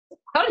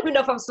I don't even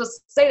know if I'm supposed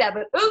to say that,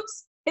 but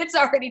oops, it's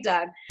already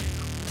done.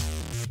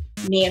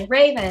 Me and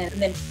Raven, and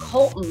then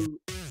Colton.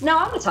 No,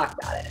 I'm going to talk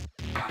about it.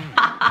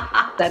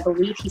 I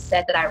believe he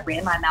said that I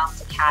ran my mouth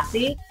to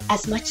Cassie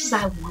as much as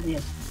I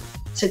wanted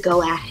to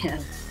go at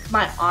him.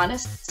 My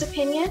honest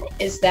opinion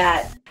is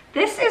that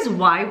this is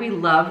why we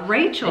love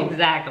Rachel.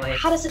 Exactly.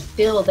 How does it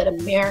feel that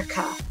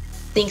America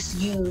thinks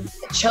you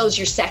chose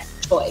your sex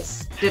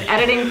choice? Did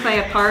editing play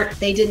a part?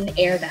 They didn't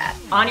air that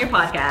On your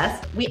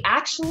podcast. We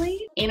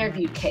actually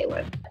interviewed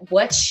Caitlin.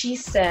 What she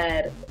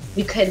said,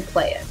 we couldn't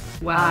play it.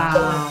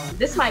 Wow. So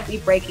this might be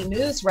breaking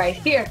news right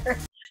here.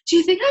 Do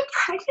you think I'm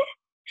pregnant?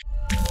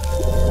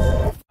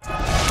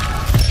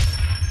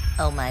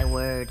 Oh my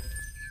word.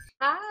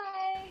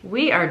 Hi.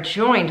 We are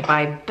joined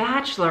by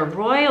Bachelor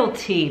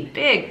royalty,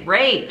 Big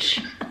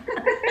Rach.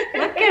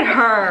 Look at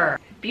her.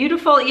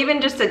 Beautiful,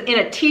 even just in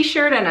a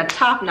t-shirt and a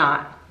top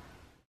knot.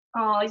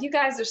 Oh, you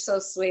guys are so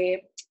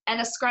sweet. And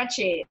a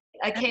scrunchie,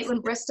 a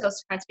Caitlin Bristow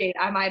scrunchie,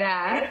 I might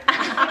add.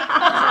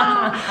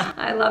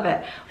 I love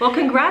it. Well,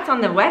 congrats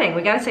on the wedding.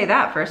 We got to say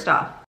that first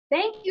off.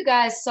 Thank you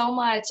guys so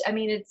much. I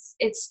mean,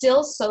 it's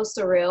still so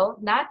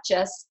surreal, not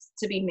just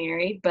to be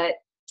married, but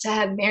to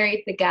have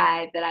married the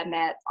guy that I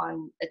met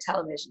on a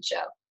television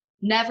show.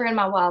 Never in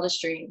my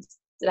wildest dreams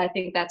did I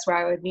think that's where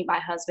I would meet my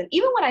husband,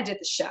 even when I did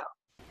the show.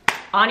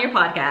 On your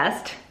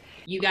podcast.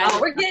 You guys.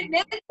 Oh, we're getting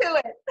into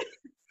it.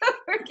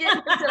 We're getting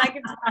into it, I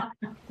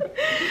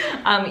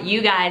can tell.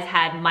 You guys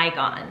had Mike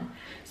on.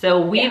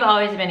 So we've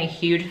always been a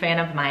huge fan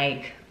of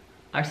Mike,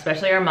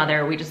 especially our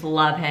mother. We just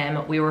love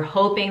him. We were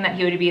hoping that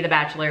he would be the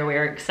Bachelor. We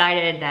were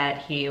excited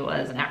that he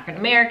was an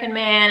African-American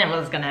man and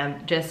was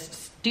gonna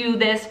just do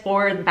this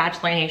for the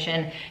Bachelor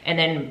Nation, and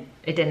then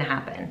it didn't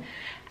happen.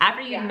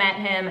 After you met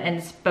him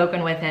and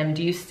spoken with him,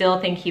 do you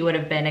still think he would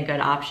have been a good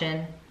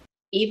option?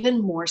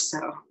 Even more so.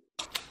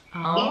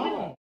 Oh.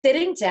 Even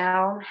sitting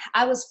down,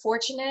 I was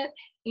fortunate.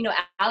 You know,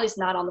 Allie's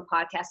not on the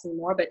podcast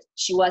anymore, but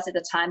she was at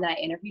the time that I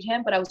interviewed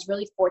him. But I was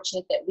really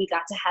fortunate that we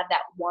got to have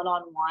that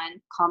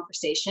one-on-one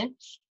conversation,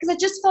 because I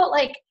just felt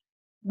like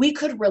we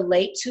could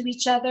relate to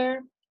each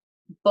other,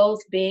 both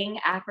being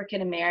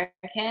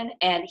African-American,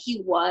 and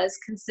he was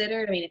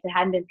considered. I mean, if it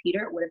hadn't been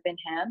Peter, it would have been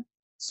him.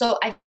 So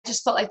I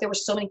just felt like there were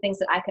so many things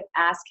that I could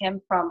ask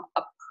him from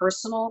a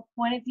personal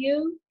point of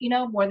view, you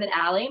know, more than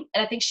Allie.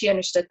 And I think she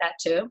understood that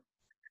too.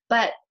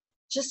 But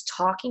just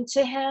talking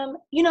to him,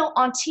 you know,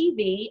 on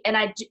TV, and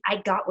I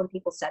got when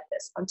people said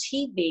this, on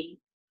TV,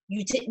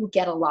 you didn't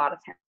get a lot of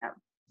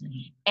him.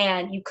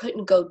 And you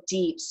couldn't go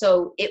deep.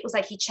 So it was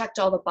like he checked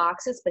all the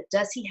boxes, but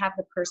does he have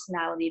the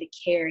personality to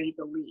carry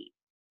the lead?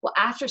 Well,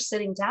 after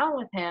sitting down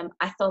with him,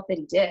 I felt that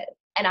he did.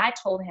 And I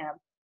told him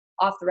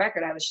off the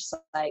record, I was just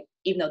like,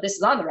 even though this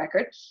is on the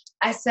record,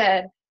 I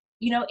said,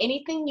 you know,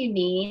 anything you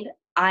need,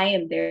 I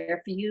am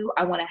there for you.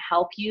 I want to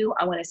help you.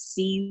 I want to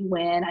see you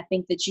win. I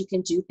think that you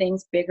can do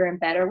things bigger and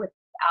better without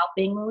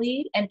being the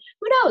lead. And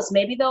who knows,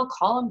 maybe they'll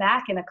call him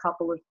back in a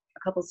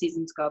couple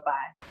seasons go by.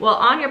 Well,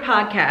 on your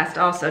podcast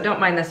also, don't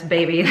mind this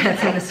baby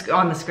that's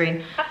on the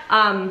screen.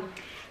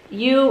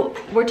 You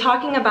were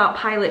talking about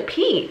Pilot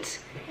Pete,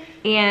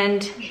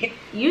 and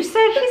you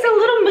said he's a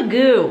little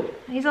magoo.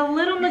 He's a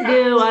little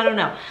magoo, I don't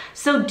know.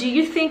 So do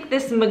you think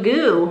this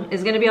magoo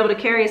is gonna be able to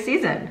carry a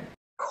season?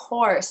 Of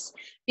course,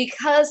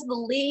 because the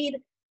lead,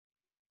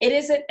 it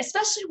isn't,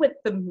 especially with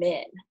the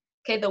men.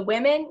 Okay, the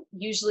women,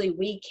 usually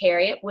we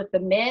carry it. With the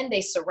men,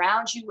 they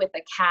surround you with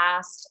a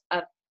cast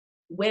of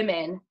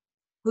women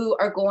who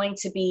are going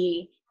to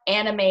be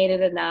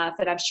animated enough,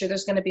 and I'm sure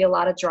there's going to be a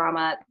lot of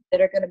drama,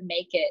 that are going to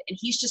make it, and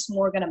he's just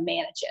more going to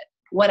manage it.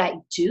 What I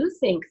do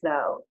think,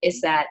 though, is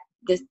that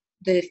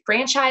the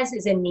franchise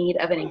is in need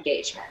of an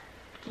engagement.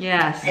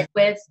 Yes.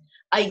 With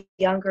a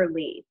younger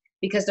lead,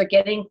 because they're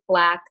getting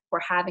flack for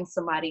having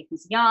somebody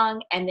who's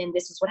young, and then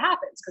this is what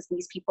happens, because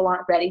these people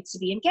aren't ready to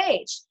be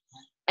engaged.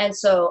 And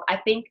so I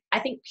think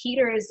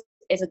Peter is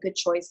a good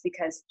choice,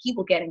 because he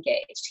will get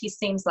engaged. He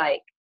seems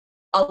like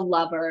a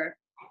lover.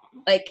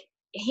 Like,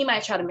 he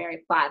might try to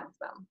marry 5 of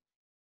them.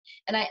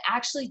 And I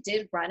actually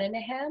did run into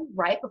him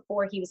right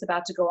before he was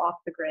about to go off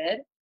the grid.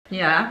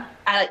 Yeah.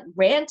 I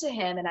ran to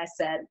him and I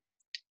said,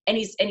 and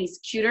he's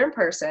cuter in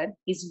person.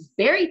 He's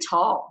very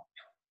tall.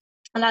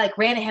 And I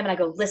ran to him and I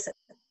go, listen,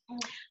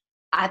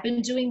 I've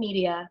been doing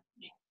media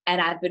and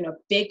I've been a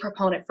big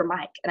proponent for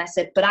Mike. And I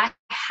said, but I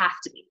have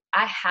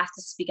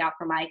to speak out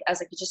for Mike. I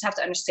was like, you just have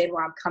to understand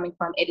where I'm coming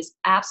from. It is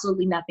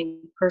absolutely nothing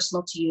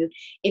personal to you.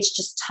 It's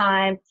just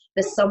time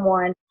that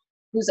someone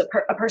who's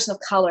a person of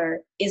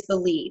color is the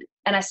lead.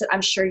 And I said,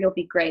 I'm sure you'll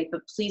be great,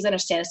 but please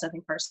understand it's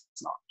nothing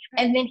personal.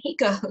 And then he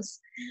goes,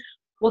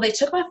 well, they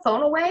took my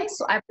phone away,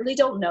 so I really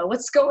don't know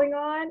what's going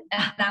on.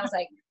 And I was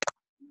like,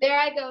 there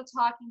I go,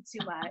 talking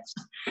too much.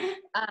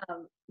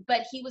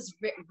 But he was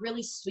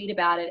really sweet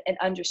about it and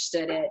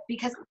understood it,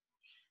 because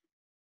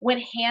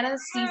when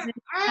Hannah's season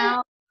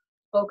out,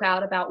 spoke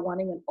out about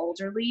wanting an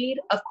older lead,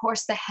 of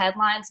course the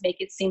headlines make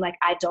it seem like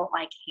I don't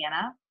like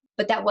Hannah,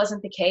 but that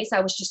wasn't the case.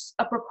 I was just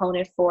a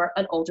proponent for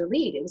an older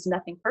lead. It was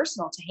nothing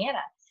personal to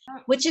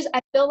Hannah, which is, I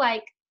feel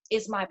like,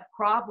 is my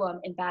problem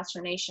in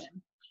Bachelor Nation.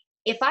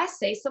 if I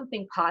say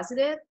something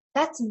positive,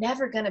 that's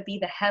never going to be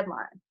the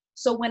headline.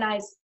 So when I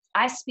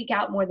speak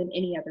out more than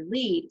any other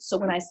lead. So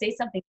when I say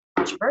something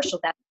controversial,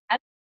 that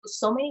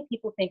so many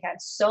people think I'm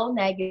so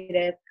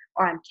negative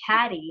or I'm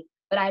catty,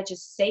 but I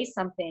just say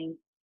something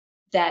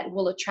that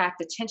will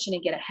attract attention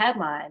and get a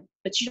headline.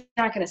 But you're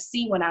not going to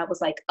see when I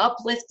was like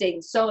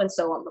uplifting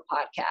so-and-so on the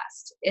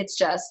podcast. It's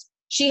just,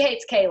 she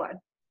hates Kaylin.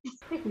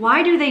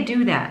 Why do they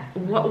do that?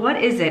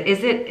 What is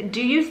it?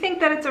 Do you think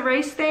that it's a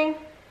race thing?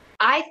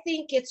 I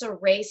think it's a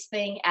race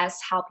thing as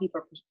how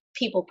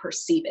people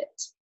perceive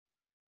it.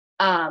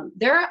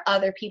 There are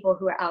other people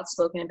who are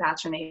outspoken in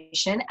Bachelor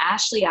Nation.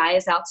 Ashley I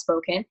is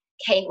outspoken.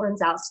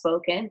 Caitlin's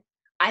outspoken.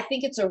 I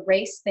think it's a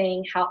race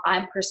thing how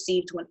I'm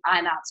perceived when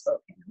I'm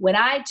outspoken. When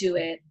I do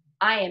it,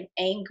 I am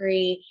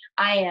angry.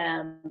 I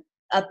am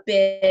a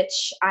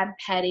bitch. I'm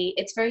petty.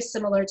 It's very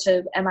similar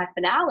to in my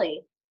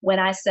finale when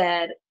I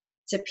said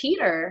to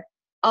Peter,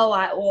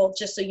 well,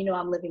 just so you know,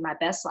 I'm living my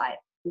best life.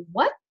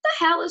 What the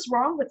hell is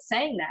wrong with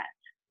saying that?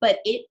 But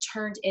it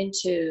turned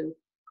into,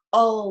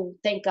 oh,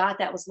 thank God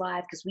that was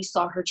live because we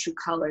saw her true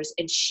colors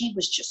and she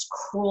was just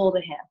cruel to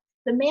him.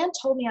 The man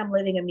told me I'm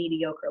living a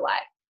mediocre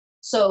life.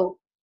 So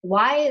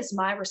why is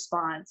my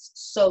response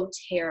so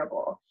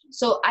terrible?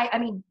 So I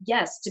mean,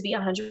 yes, to be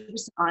 100%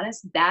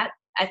 honest, that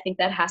I think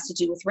that has to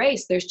do with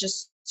race. There's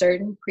just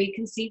certain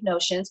preconceived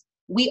notions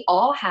we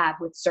all have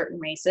with certain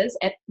races,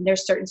 and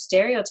there's certain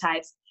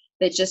stereotypes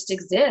that just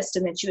exist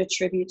and that you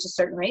attribute to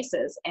certain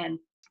races. And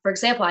for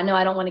example, I know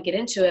I don't want to get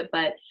into it,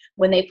 but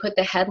when they put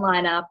the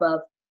headline up of,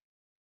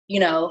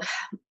 you know,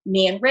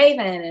 me and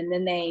Raven,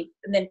 and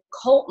then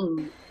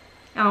Colton.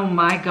 Oh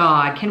my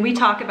God. Can we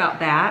talk about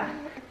that?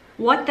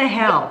 What the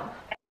hell?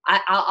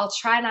 I'll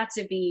try not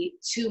to be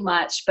too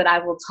much, but I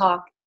will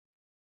talk.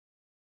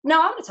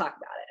 No, I'm going to talk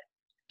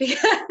about it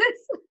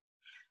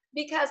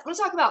because I'm going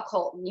to talk about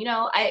Colton. You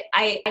know,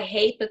 I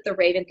hate that the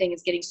Raven thing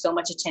is getting so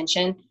much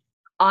attention.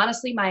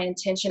 Honestly, my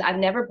intention, I've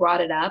never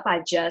brought it up.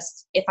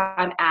 If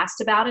I'm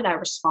asked about it, I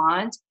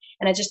respond.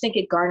 And I just think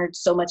it garnered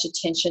so much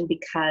attention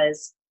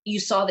because you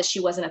saw that she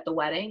wasn't at the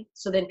wedding.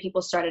 So then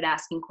people started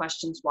asking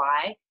questions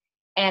why.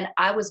 And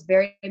I was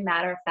very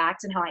matter of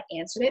fact in how I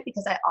answered it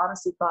because I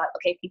honestly thought,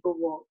 okay, people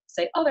will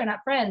say, oh, they're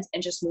not friends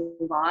and just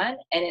move on.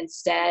 And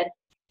instead,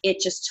 it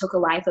just took a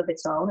life of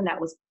its own. And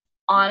that was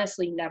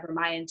honestly never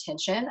my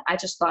intention. I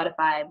just thought if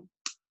I'm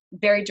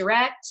very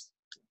direct,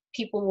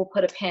 people will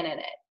put a pin in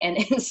it. And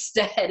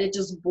instead, it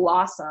just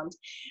blossomed.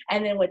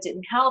 And then what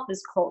didn't help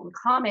is Colton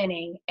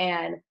commenting.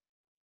 And,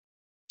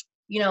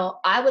 you know,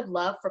 I would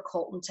love for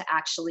Colton to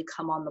actually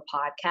come on the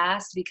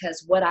podcast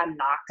because what I'm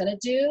not going to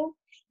do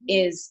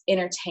is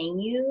entertain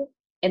you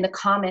in the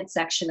comment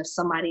section of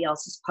somebody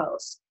else's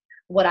post.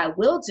 What I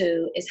will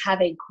do is have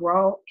can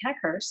I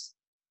curse?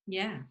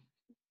 Yeah.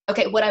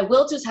 Okay, what I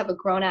will do is have a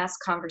grown-ass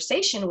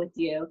conversation with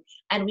you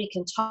and we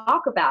can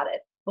talk about it.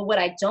 But what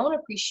I don't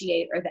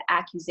appreciate are the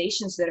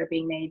accusations that are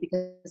being made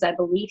because I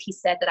believe he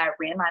said that I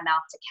ran my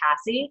mouth to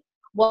Cassie.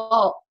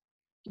 Well,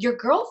 your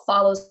girl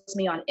follows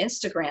me on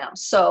Instagram,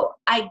 so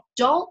I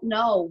don't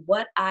know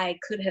what I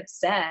could have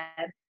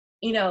said.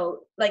 You know,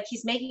 like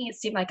he's making it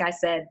seem like I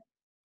said,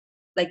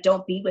 like,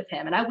 don't be with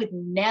him. And I would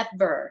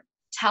never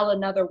tell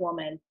another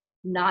woman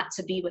not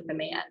to be with a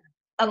man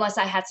unless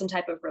I had some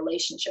type of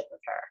relationship with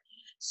her.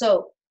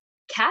 So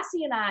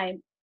Cassie and I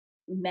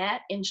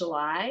met in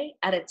July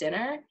at a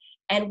dinner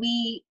and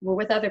we were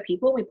with other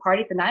people. We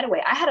partied the night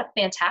away. I had a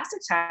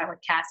fantastic time with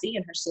Cassie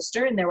and her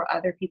sister, and there were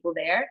other people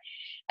there.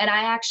 And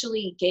I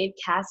actually gave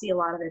Cassie a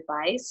lot of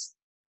advice.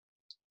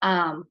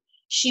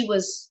 She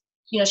was,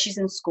 you know, she's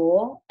in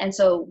school. And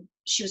so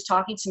she was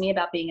talking to me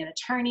about being an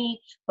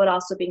attorney, but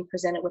also being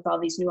presented with all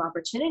these new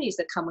opportunities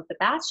that come with The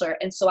Bachelor.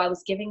 And so I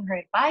was giving her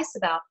advice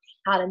about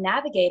how to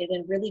navigate it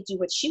and really do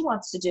what she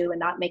wants to do and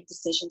not make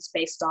decisions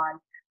based on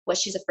what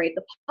she's afraid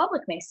the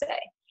public may say.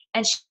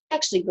 And she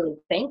actually really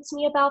thanked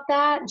me about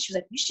that. And she was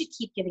like, you should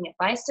keep giving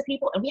advice to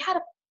people. And we had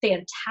a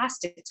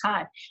fantastic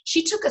time.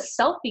 She took a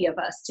selfie of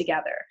us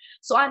together.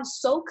 So I'm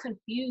so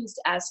confused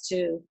as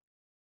to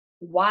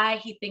why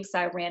he thinks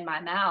I ran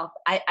my mouth.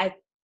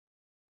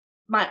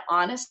 My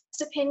honest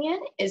opinion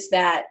is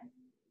that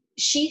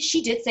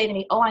she did say to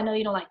me, oh, I know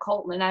you don't like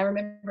Colton. And I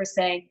remember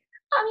saying,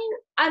 I mean,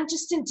 I'm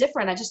just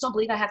indifferent. I just don't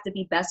believe I have to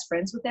be best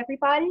friends with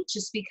everybody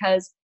just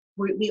because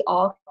we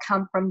all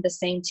come from the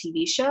same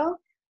TV show.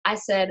 I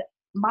said,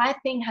 my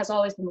thing has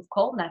always been with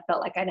Colton. I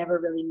felt like I never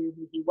really knew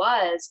who he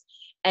was.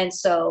 And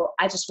so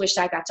I just wished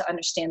I got to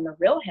understand the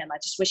real him. I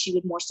just wish he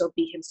would more so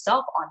be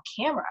himself on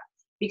camera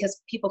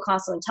because people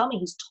constantly tell me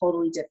he's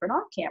totally different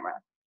on camera.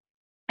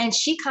 And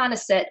she kind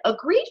of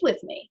agreed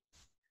with me.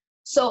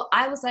 So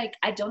I was like,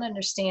 I don't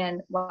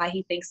understand why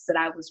he thinks that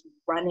I was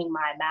running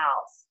my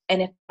mouth.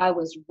 And if I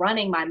was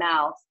running my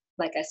mouth,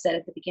 like I said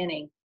at the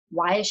beginning,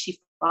 why is she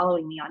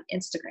following me on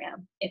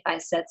Instagram if I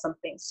said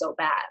something so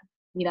bad,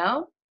 you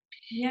know?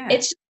 Yeah.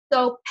 It's just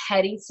so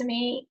petty to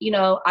me. You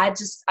know, I'm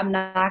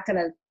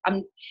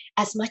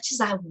as much as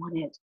I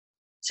wanted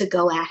to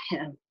go at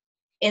him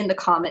in the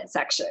comment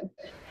section,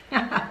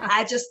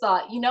 I just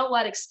thought, you know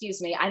what,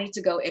 excuse me, I need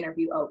to go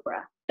interview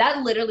Oprah.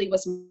 That literally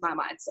was my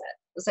mindset.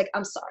 It's like,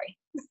 I'm sorry.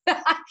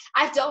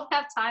 I don't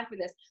have time for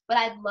this, but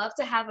I'd love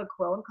to have a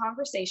grown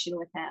conversation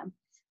with him.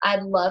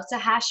 I'd love to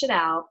hash it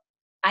out.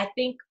 I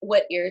think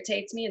what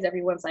irritates me is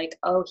everyone's like,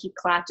 oh, he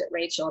clapped at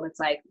Rachel. And it's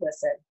like,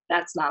 listen,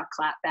 that's not a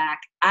clap back.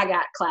 I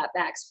got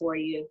clapbacks for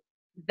you.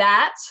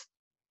 That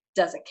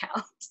doesn't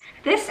count.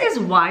 This is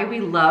why we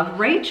love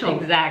Rachel.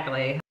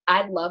 Exactly.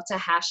 I'd love to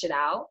hash it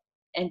out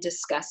and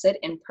discuss it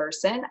in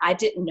person. I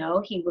didn't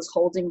know he was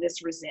holding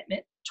this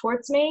resentment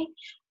towards me.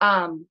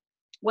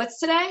 What's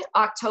today?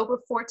 October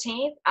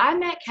 14th. I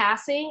met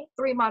Cassie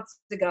 3 months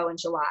ago in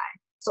July.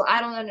 So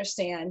I don't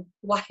understand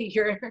why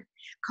you're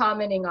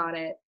commenting on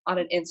it on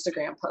an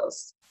Instagram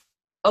post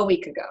a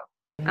week ago.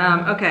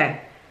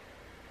 Okay.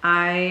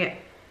 I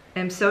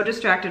am so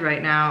distracted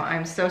right now.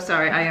 I'm so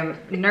sorry. I am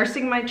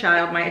nursing my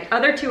child. My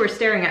other two are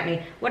staring at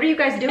me. What are you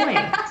guys doing?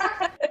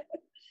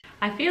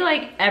 I feel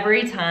like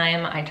every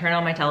time I turn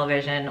on my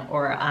television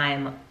or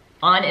I'm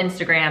on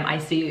Instagram, I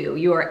see you.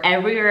 You are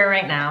everywhere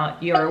right now.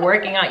 You are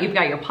working out. You've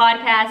got your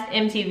podcast,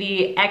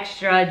 MTV,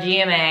 Extra,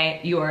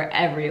 GMA. You are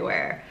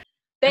everywhere.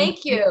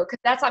 Thank you,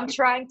 because I'm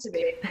trying to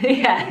be.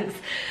 Yes.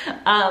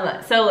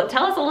 So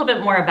tell us a little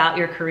bit more about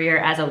your career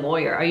as a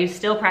lawyer. Are you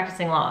still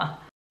practicing law?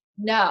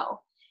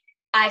 No,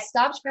 I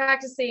stopped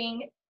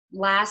practicing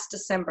last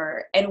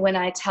December. And when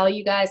I tell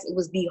you guys, it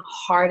was the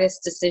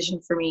hardest decision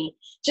for me,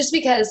 just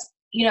because,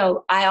 you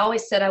know, I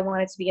always said I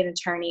wanted to be an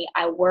attorney.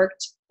 I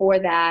worked for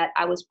that.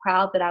 I was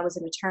proud that I was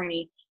an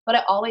attorney, but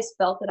I always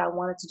felt that I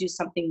wanted to do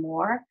something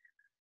more.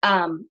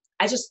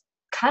 I just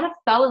kind of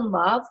fell in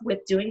love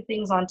with doing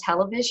things on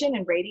television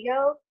and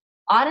radio,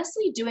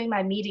 honestly doing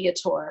my media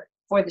tour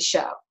for the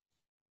show.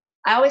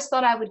 I always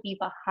thought I would be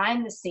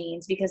behind the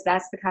scenes because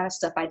that's the kind of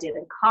stuff I did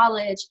in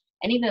college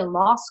and even in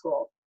law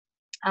school.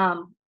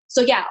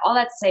 So yeah, all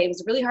that to say, it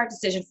was a really hard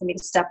decision for me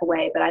to step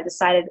away, but I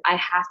decided I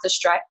have to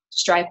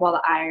strike while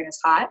the iron is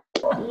hot.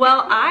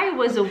 Well, I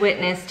was a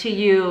witness to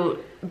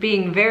you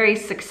being very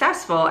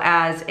successful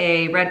as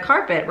a red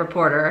carpet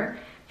reporter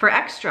for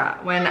Extra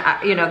when,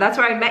 you know, that's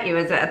where I met you,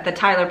 is at the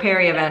Tyler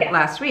Perry event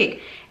last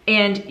week.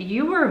 And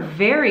you were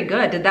very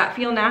good. Did that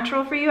feel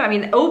natural for you? I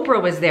mean, Oprah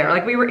was there.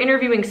 Like, we were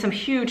interviewing some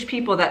huge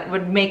people that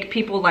would make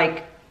people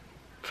like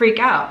freak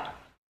out.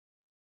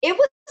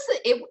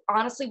 It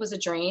honestly was a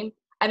dream.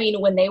 I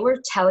mean, when they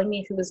were telling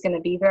me who was going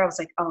to be there, I was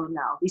like, oh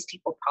no, these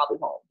people probably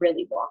won't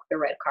really walk the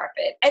red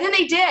carpet. And then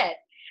they did.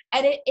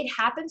 And it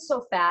happened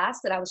so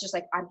fast that I was just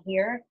like, I'm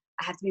here.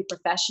 I have to be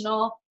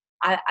professional.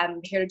 I'm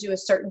here to do a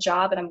certain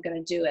job and I'm going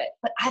to do it.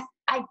 But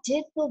I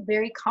did feel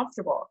very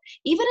comfortable.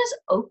 Even as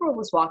Oprah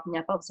was walking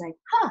up, I was like,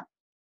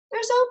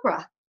 there's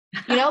Oprah.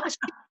 You know,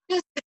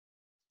 but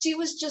she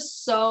was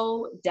just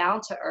so down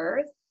to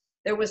earth.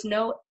 There were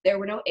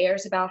no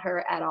airs about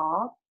her at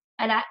all.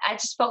 And I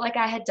just felt like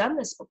I had done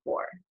this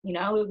before. You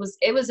know,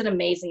 it was an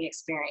amazing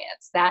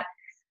experience.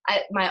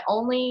 My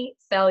only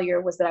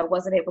failure was that I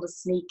wasn't able to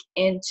sneak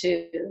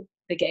into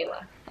the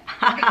gala.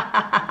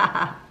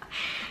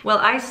 Well,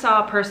 I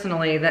saw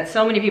personally that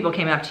so many people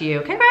came up to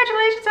you,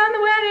 congratulations on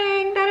the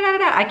wedding, da, da, da,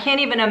 da. I can't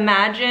even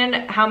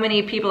imagine how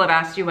many people have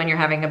asked you when you're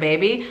having a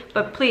baby,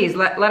 but please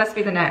let us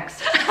be the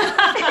next.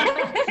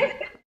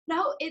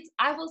 No,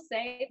 I will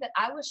say that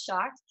I was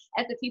shocked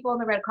at the people on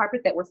the red carpet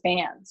that were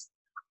fans.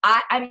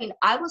 I mean,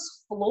 I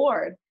was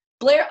floored.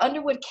 Blair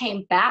Underwood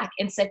came back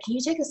and said, can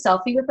you take a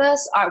selfie with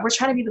us? We're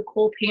trying to be the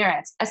cool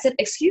parents. I said,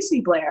 excuse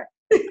me, Blair.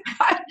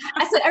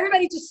 I said,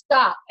 everybody just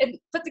stop and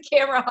put the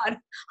camera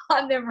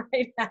on them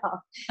right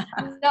now.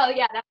 No,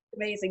 yeah, that's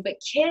amazing. But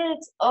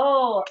kids,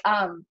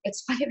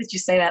 it's funny that you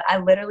say that. I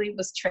literally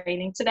was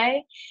training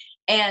today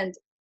and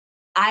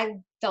I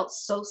felt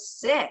so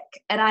sick,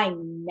 and I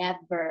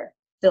never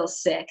feel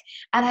sick.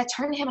 And I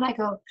turned to him and I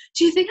go,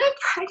 do you think I'm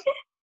pregnant?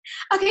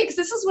 Okay, because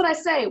this is what I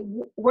say.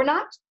 We're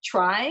not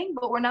trying,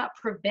 but we're not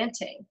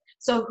preventing.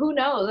 So who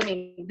knows? I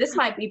mean, this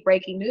might be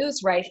breaking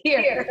news right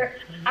here.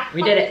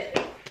 We did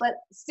it. But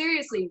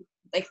seriously,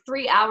 like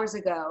 3 hours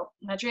ago,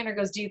 my trainer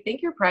goes, do you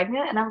think you're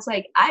pregnant? And I was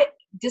like,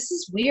 this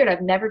is weird.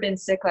 I've never been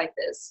sick like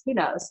this. Who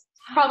knows?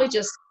 Probably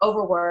just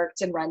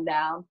overworked and run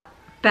down.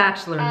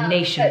 Bachelor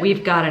Nation,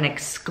 we've got an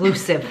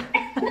exclusive.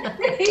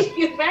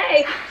 You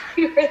may.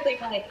 You really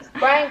may.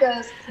 Brian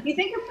goes, you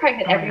think you're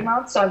pregnant every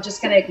month? So I'm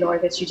just going to ignore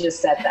that you just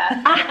said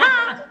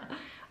that.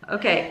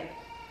 Okay.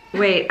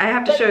 Wait, I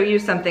have to show you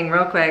something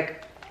real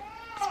quick.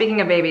 Speaking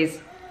of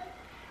babies,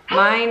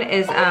 mine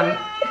is,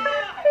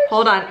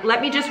 hold on.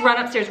 Let me just run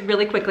upstairs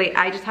really quickly.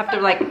 I just have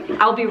to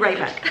I'll be right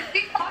back.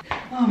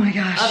 Oh my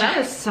gosh. Oh, that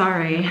was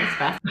sorry.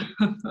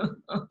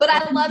 But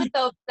I love it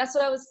though. That's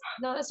what I was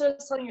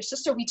telling your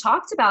sister. We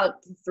talked about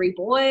 3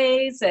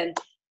 boys and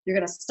you're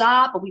going to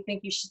stop, but we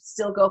think you should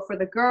still go for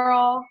the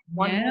girl.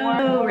 One more.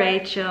 No,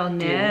 Rachel,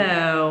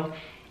 no.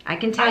 I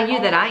can tell you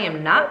that I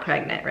am not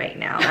pregnant right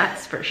now.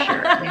 That's for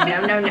sure.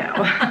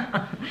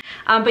 No.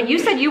 But you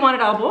said you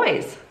wanted all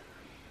boys.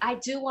 I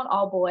do want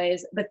all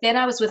boys, but then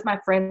I was with my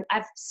friend. I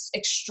have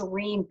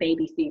extreme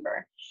baby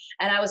fever.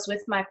 And I was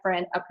with my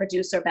friend, a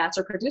producer,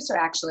 bachelor producer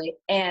actually,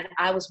 and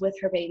I was with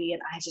her baby,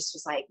 and I just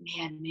was like,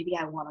 man, maybe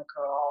I want a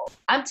girl.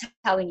 I'm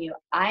telling you,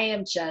 I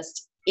am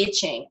just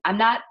itching. I'm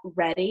not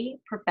ready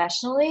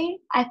professionally,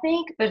 I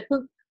think, but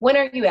when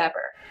are you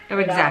ever? Oh,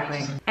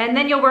 exactly. And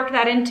then you'll work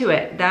that into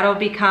it. That'll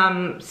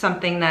become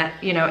something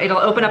that, you know, it'll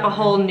open up a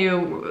whole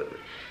new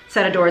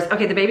set of doors.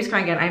 Okay, the baby's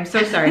crying again. I'm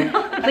so sorry.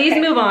 Please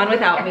move on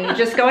without me.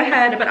 Just go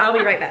ahead, but I'll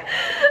be right back.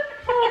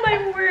 Oh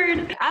my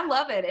word. I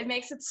love it. It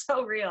makes it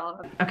so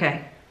real.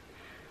 Okay.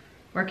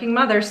 Working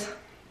mothers.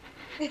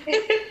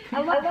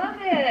 I love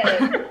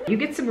it. You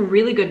get some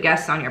really good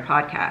guests on your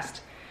podcast.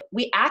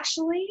 We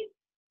actually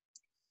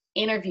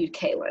interviewed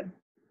Kaylin.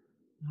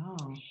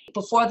 Oh.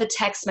 Before the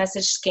text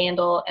message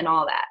scandal and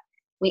all that.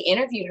 We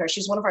interviewed her.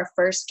 She was one of our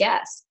first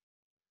guests.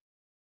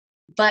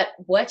 But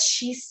what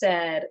she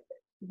said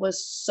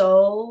was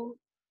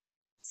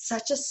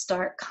such a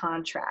stark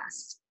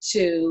contrast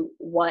to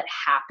what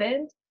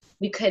happened.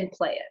 We couldn't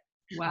play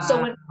it. Wow.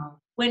 So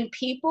when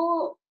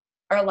people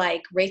are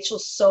like,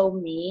 Rachel's so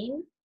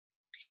mean,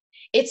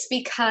 it's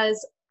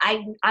because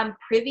I'm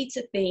privy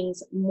to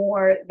things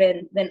more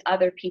than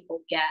other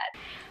people get.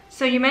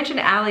 So you mentioned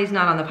Allie's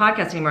not on the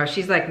podcast anymore.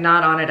 She's like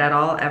not on it at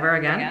all ever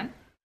again?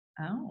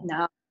 Oh.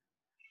 No.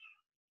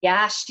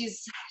 Yeah,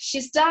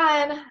 she's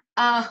done.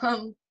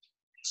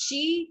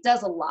 She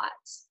does a lot.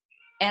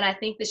 And I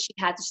think that she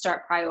had to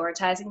start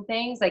prioritizing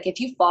things. Like if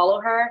you follow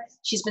her,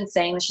 she's been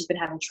saying that she's been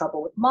having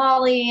trouble with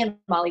Molly, and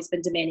Molly's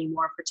been demanding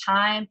more of her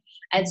time.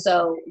 And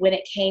so when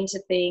it came to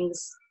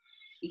things,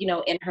 you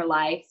know, in her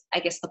life, I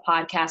guess the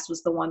podcast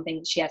was the one thing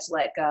that she had to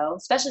let go,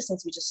 especially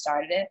since we just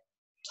started it.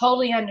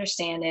 Totally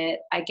understand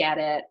it. I get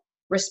it.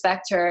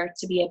 Respect her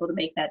to be able to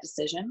make that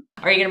decision.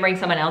 Are you going to bring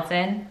someone else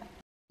in?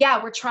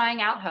 Yeah, we're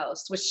trying out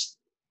host, which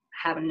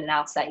I haven't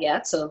announced that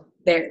yet. So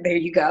there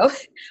you go.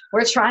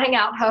 We're trying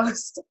out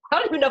host. I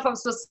don't even know if I'm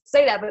supposed to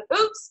say that, but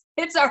oops,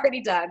 it's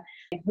already done.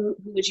 Who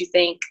would you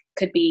think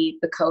could be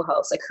the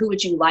co-host? Like, who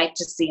would you like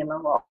to see in the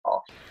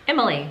role?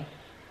 Emily.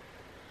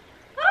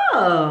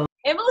 Oh.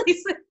 Emily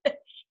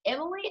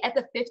at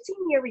the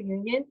 15-year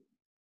reunion,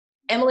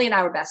 Emily and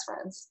I were best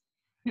friends.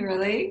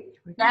 Really?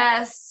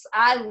 Yes,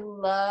 I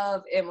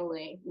love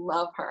Emily.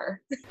 Love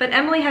her. But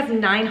Emily has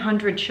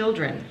 900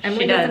 children.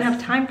 Emily doesn't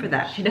have time for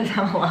that. She does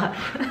have a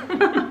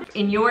lot.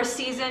 In your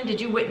season,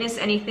 did you witness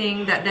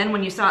anything that then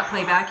when you saw it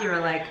play back, you were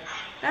like,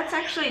 that's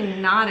actually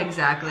not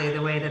exactly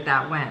the way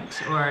that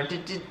went? Or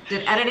did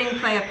editing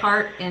play a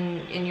part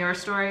in your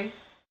story?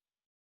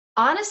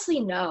 Honestly,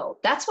 no.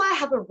 That's why I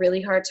have a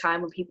really hard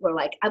time when people are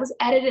like, I was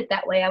edited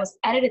that way. I was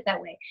edited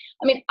that way.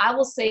 I mean, I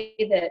will say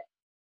that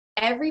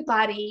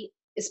everybody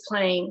is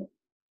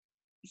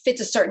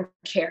fits a certain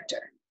character,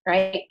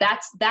 right?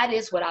 That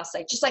is what I'll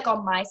say. Just like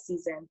on my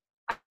season,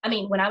 I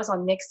mean, when I was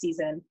on Nick's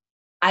season,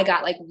 I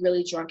got like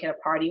really drunk at a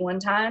party one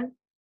time.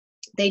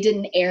 They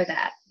didn't air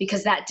that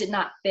because that did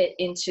not fit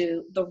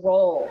into the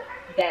role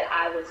that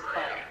I was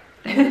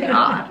playing.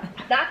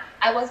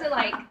 I wasn't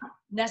like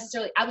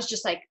necessarily, I was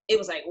just like, it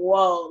was like,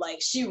 whoa, like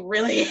she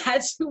really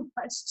had too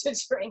much to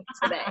drink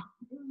today,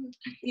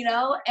 you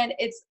know? And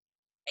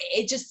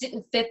it just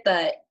didn't fit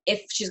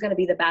if she's going to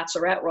be the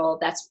Bachelorette role,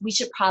 we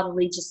should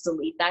probably just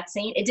delete that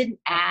scene. It didn't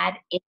add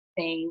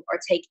anything or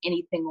take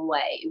anything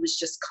away. It was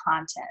just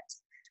content.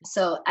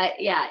 So I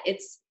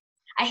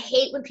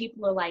hate when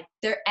people are like,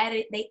 they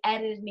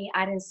edited me.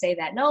 I didn't say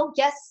that. No,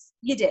 yes,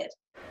 you did.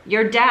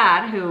 Your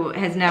dad, who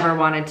has never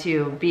wanted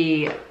to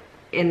be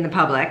in the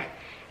public,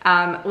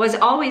 was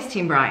always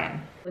Team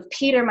Brian. With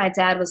Peter, my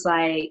dad was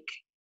like,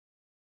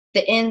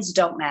 the ends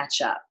don't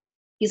match up.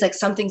 He's like,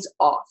 something's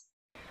off.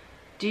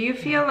 Do you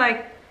feel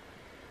like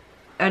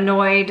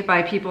annoyed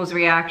by people's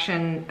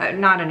reaction?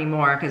 Not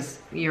anymore because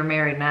you're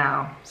married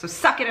now. So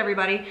suck it,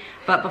 everybody.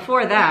 But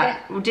before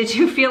that, did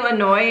you feel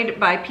annoyed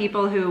by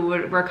people who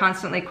were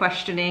constantly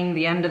questioning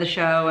the end of the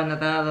show and the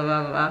blah, blah,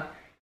 blah,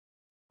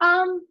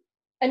 blah?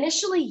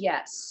 Initially,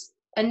 yes.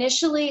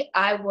 Initially,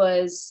 I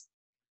was,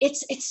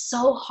 it's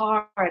so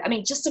hard. I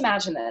mean, just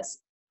imagine this.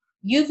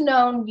 You've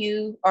known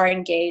you are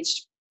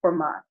engaged for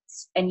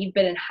months and you've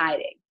been in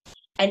hiding.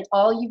 And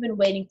all you've been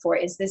waiting for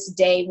is this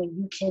day when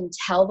you can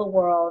tell the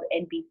world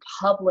and be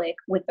public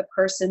with the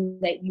person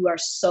that you are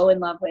so in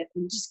love with.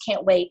 And you just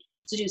can't wait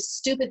to do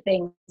stupid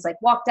things like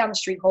walk down the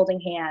street holding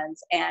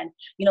hands and,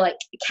 you know, like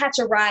catch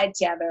a ride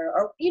together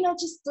or, you know,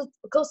 just to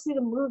go see the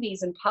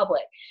movies in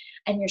public.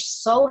 And you're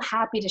so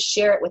happy to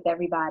share it with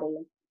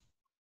everybody.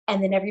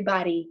 And then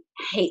everybody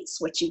hates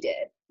what you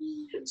did.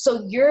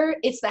 So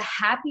it's the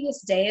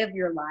happiest day of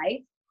your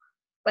life.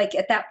 Like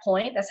at that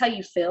point, that's how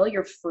you feel.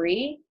 You're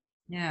free.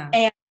 Yeah.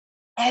 And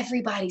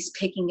everybody's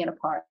picking it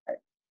apart.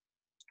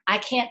 I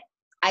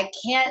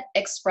can't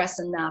express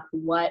enough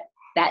what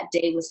that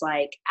day was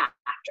like after.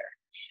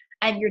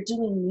 And you're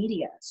doing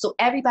media. So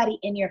everybody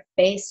in your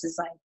face is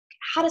like,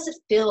 how does it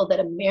feel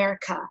that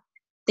America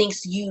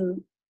thinks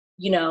you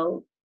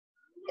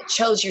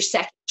chose your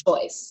second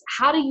choice?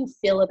 How do you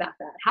feel about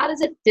that? How does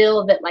it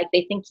feel that like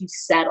they think you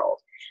settled?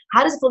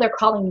 How does it feel they're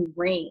calling you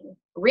Ring?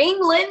 Ring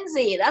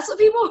Lindsay. That's what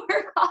people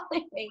were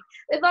calling me.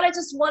 They thought I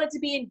just wanted to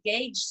be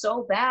engaged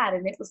so bad.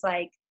 And it was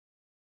like,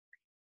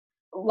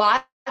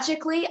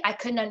 logically, I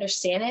couldn't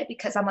understand it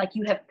because I'm like,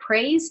 you have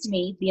praised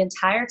me the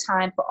entire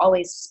time for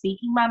always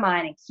speaking my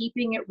mind and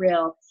keeping it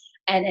real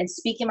and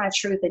speaking my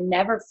truth and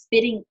never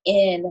fitting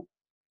in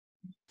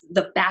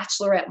the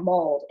Bachelorette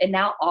mold. And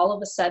now all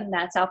of a sudden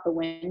that's out the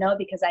window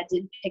because I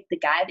didn't pick the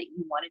guy that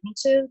you wanted me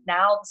to.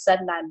 Now all of a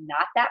sudden I'm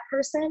not that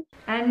person.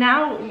 And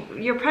now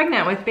you're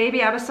pregnant with baby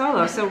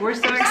Abasolo, so we're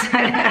so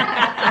excited.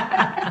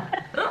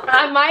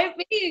 I might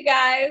be, you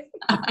guys.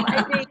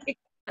 I might be.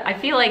 I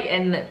feel like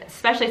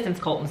especially since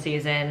Colton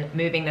season,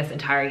 moving this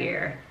entire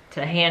year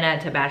to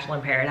Hannah to Bachelor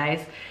in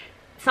Paradise,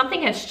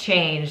 something has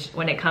changed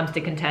when it comes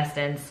to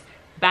contestants.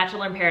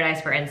 Bachelor in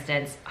Paradise, for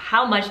instance,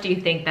 how much do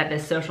you think that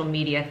this social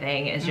media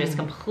thing is just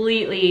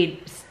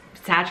completely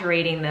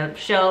saturating the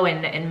show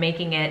and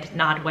making it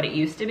not what it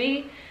used to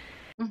be?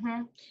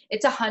 Mm-hmm.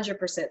 It's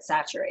 100%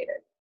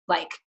 saturated.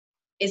 Like,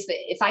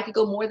 if I could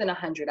go more than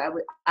 100,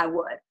 I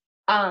would.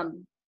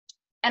 And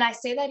I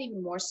say that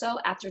even more so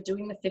after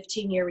doing the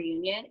 15-year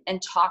reunion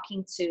and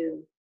talking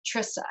to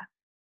Trissa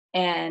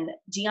and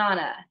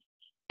Deanna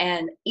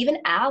and even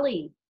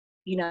Allie.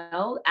 You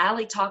know,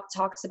 Allie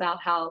talks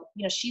about how,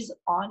 you know, she's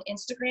on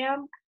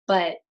Instagram,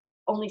 but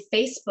only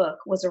Facebook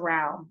was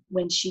around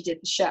when she did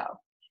the show.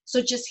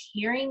 So just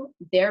hearing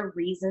their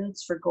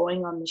reasons for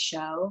going on the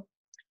show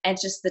and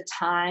just the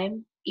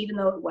time, even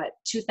though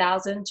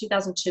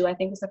 2002, I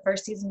think was the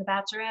first season of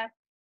Bachelorette,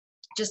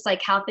 just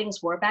like how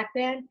things were back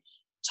then,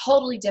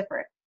 totally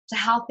different to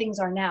how things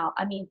are now.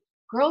 I mean,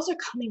 girls are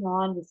coming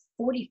on with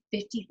 40,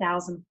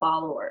 50,000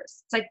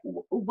 followers. It's like,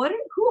 what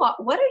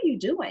are you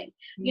doing?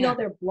 You know,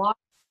 they're blogging.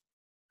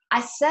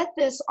 I said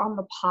this on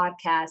the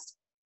podcast,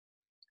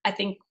 I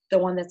think the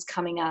one that's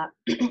coming up.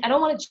 I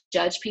don't want to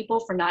judge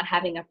people for not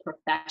having a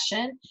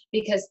profession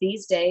because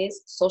these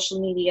days social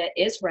media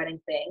is running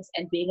things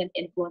and being an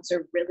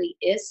influencer really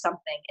is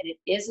something and it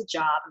is a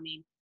job. I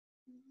mean,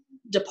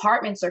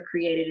 departments are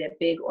created at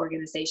big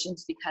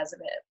organizations because of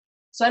it.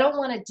 So I don't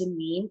want to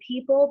demean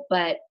people,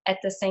 but at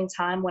the same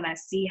time, when I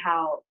see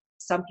how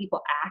some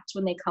people act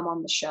when they come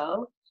on the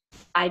show,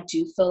 I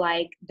do feel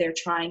like they're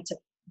trying to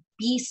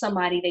be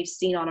somebody they've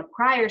seen on a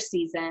prior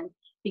season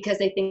because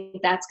they think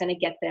that's going to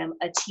get them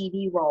a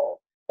TV role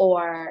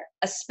or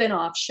a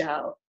spinoff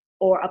show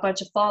or a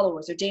bunch of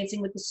followers or Dancing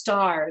with the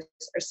Stars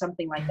or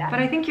something like that. But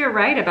I think you're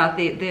right about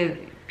the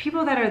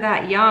people that are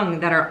that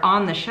young that are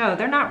on the show.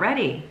 They're not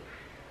ready.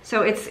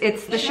 So it's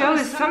the show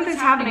is something's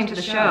happening to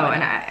the show,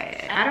 and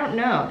I don't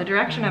know. The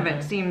direction of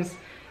it seems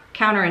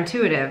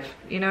counterintuitive.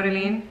 You know what I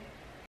mean?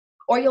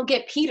 Or you'll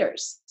get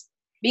Peters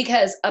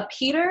because a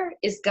Peter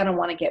is gonna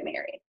want to get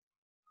married.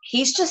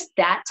 He's just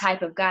that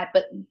type of guy.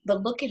 But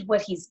look at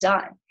what he's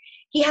done.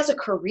 He has a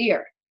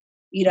career.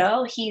 You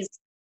know, he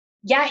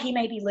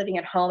may be living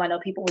at home. I know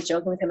people were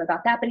joking with him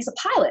about that, but he's a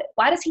pilot.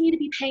 Why does he need to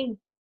be paying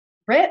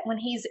rent when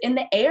he's in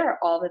the air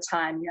all the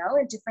time, you know,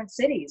 in different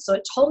cities? So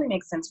it totally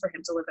makes sense for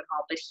him to live at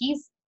home, but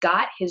he's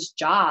got his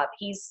job.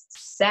 He's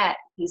set.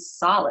 He's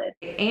solid.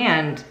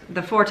 And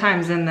the 4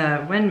 times in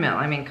the windmill.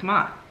 I mean, come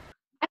on.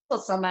 I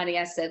told somebody,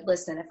 I said,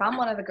 listen, if I'm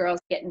one of the girls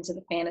getting to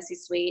the fantasy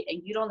suite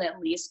and you don't at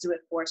least do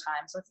it 4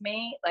 times with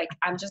me, like,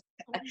 I'm just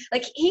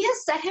like, he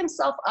has set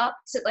himself up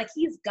to, like,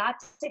 he's got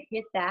to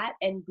hit that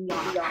and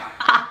beyond.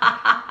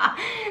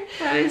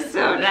 That is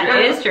so true. That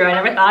is true. I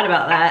never thought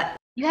about that.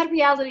 You had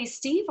Reality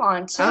Steve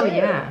on too. Oh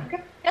yeah.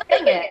 You're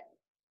killing it.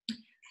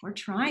 We're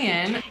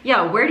trying.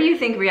 Yeah, where do you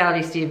think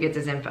Reality Steve gets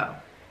his info?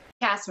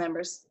 Cast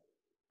members.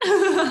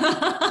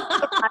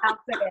 I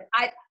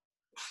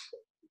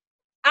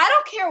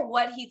don't care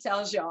what he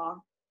tells y'all.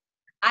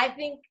 I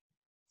think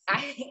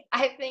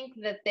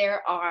that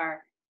there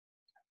are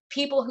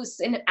people who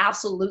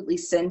absolutely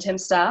send him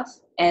stuff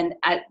and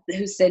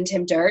who send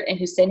him dirt and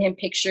who send him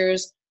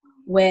pictures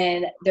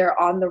when they're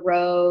on the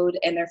road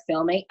and they're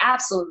filming.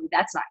 Absolutely,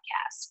 that's not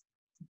cast.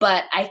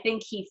 But I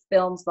think he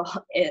fills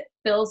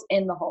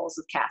in the holes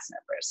with cast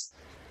members.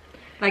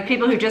 Like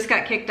people who just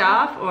got kicked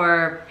off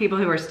or people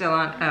who are still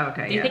on? Oh,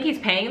 okay. Do you think he's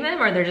paying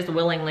them or they're just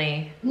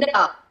willingly? No,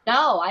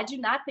 I do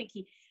not think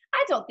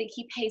I don't think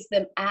he pays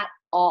them at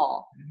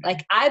all. Mm-hmm.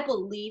 Like, I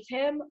believe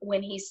him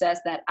when he says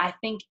that. I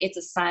think it's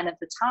a sign of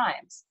the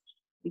times.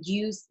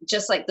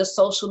 Just like the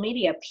social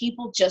media,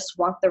 people just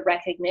want the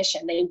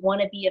recognition. They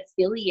want to be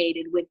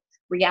affiliated with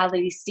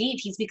Reality Steve.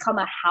 He's become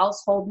a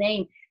household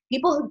name.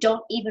 People who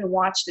don't even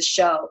watch the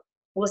show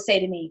will say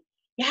to me,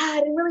 yeah, I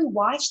didn't really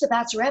watch The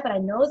Bachelorette, but I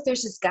know that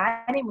there's this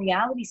guy named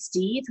Reality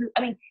Steve who,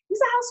 I mean, he's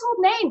a household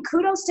name.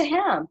 Kudos to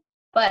him.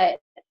 But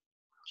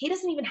he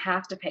doesn't even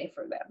have to pay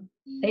for them.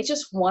 They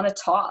just want to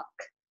talk.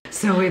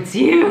 So it's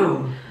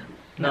you.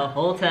 The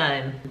whole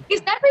time.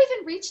 He's never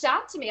even reached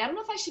out to me. I don't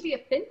know if I should be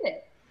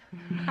offended.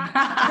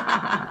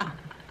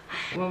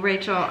 Well,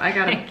 Rachel, I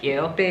got thank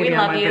you. Baby we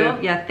love you.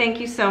 Yeah,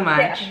 thank you so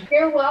much. Yeah,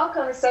 you're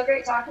welcome. It's so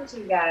great talking to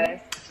you guys.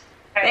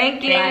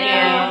 Thank you.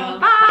 Bye.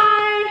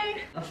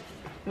 Bye.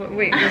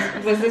 Wait,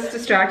 was this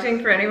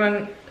distracting for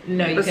anyone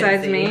No, you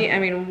besides couldn't see. me. I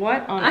mean,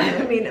 what on I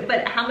earth? mean,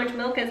 but how much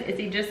milk is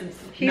he just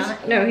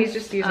not? No, he's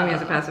just using me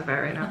as a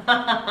pacifier right now.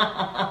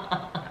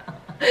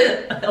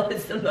 That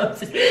was the most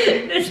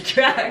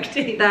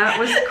distracting. That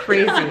was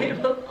crazy.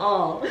 Time of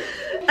all.